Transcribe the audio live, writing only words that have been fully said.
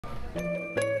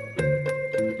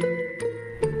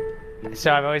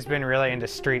So I've always been really into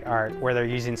street art, where they're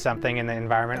using something in the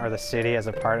environment or the city as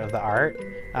a part of the art,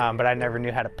 but I never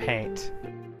knew how to paint.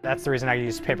 That's the reason I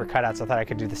used paper cutouts. I thought I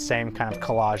could do the same kind of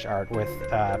collage art with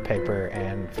paper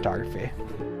and photography.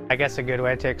 I guess a good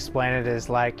way to explain it is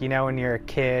like, you know, when you're a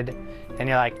kid and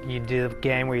you do the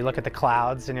game where you look at the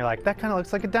clouds and you're like, that kind of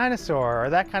looks like a dinosaur,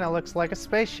 or that kind of looks like a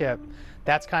spaceship.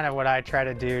 That's kind of what I try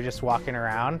to do just walking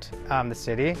around the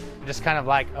city. Just kind of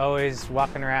like always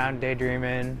walking around,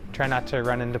 daydreaming, try not to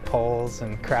run into poles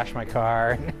and crash my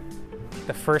car.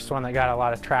 The first one that got a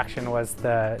lot of traction was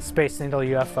the Space Needle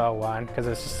UFO one, because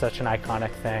it's just such an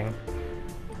iconic thing.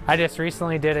 I just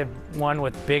recently did one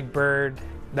with Big Bird.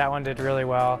 That one did really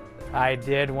well. I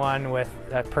did one with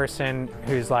a person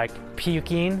who's like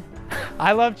puking.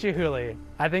 I love Chihuly.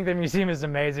 I think the museum is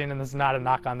amazing, and this is not a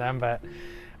knock on them, but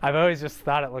I've always just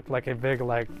thought it looked like a big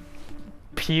like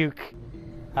puke.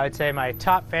 I would say my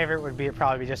top favorite would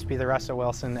probably just be the Russell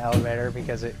Wilson elevator,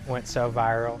 because it went so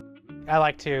viral. I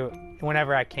like to,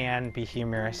 whenever I can, be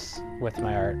humorous with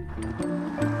my art.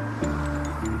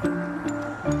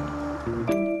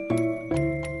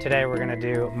 Today we're gonna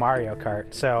do Mario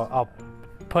Kart. So I'll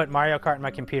put Mario Kart in my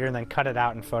computer and then cut it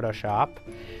out in Photoshop.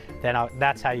 Then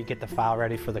that's how you get the file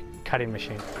ready for the cutting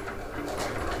machine.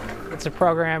 It's a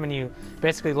program, and you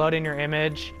basically load in your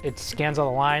image, it scans all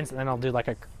the lines, and then it'll do like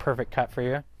a perfect cut for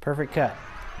you. Perfect cut.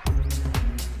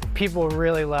 People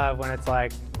really love when it's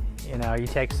like, you know, you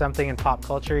take something in pop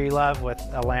culture you love with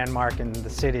a landmark in the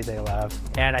city they love.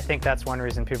 And I think that's one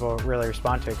reason people really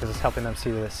respond to it, because it's helping them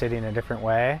see the city in a different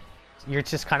way. You're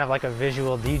just kind of like a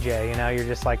visual DJ, you know? You're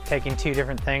just like taking two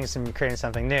different things and creating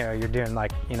something new. You're doing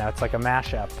like, you know, it's like a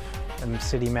mashup, a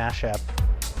city mashup.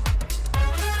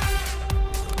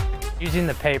 Using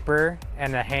the paper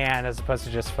and the hand as opposed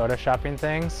to just photoshopping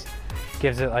things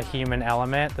gives it a human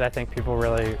element that I think people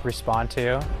really respond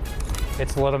to.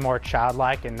 It's a little more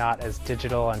childlike and not as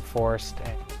digital and forced.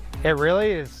 It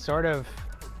really is sort of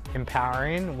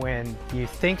empowering when you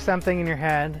think something in your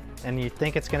head and you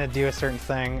think it's going to do a certain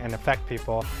thing and affect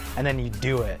people, and then you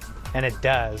do it, and it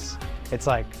does. It's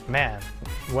like, man,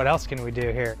 what else can we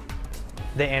do here?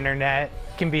 The internet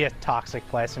can be a toxic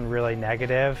place and really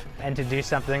negative, and to do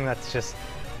something that's just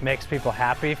makes people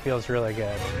happy feels really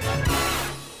good.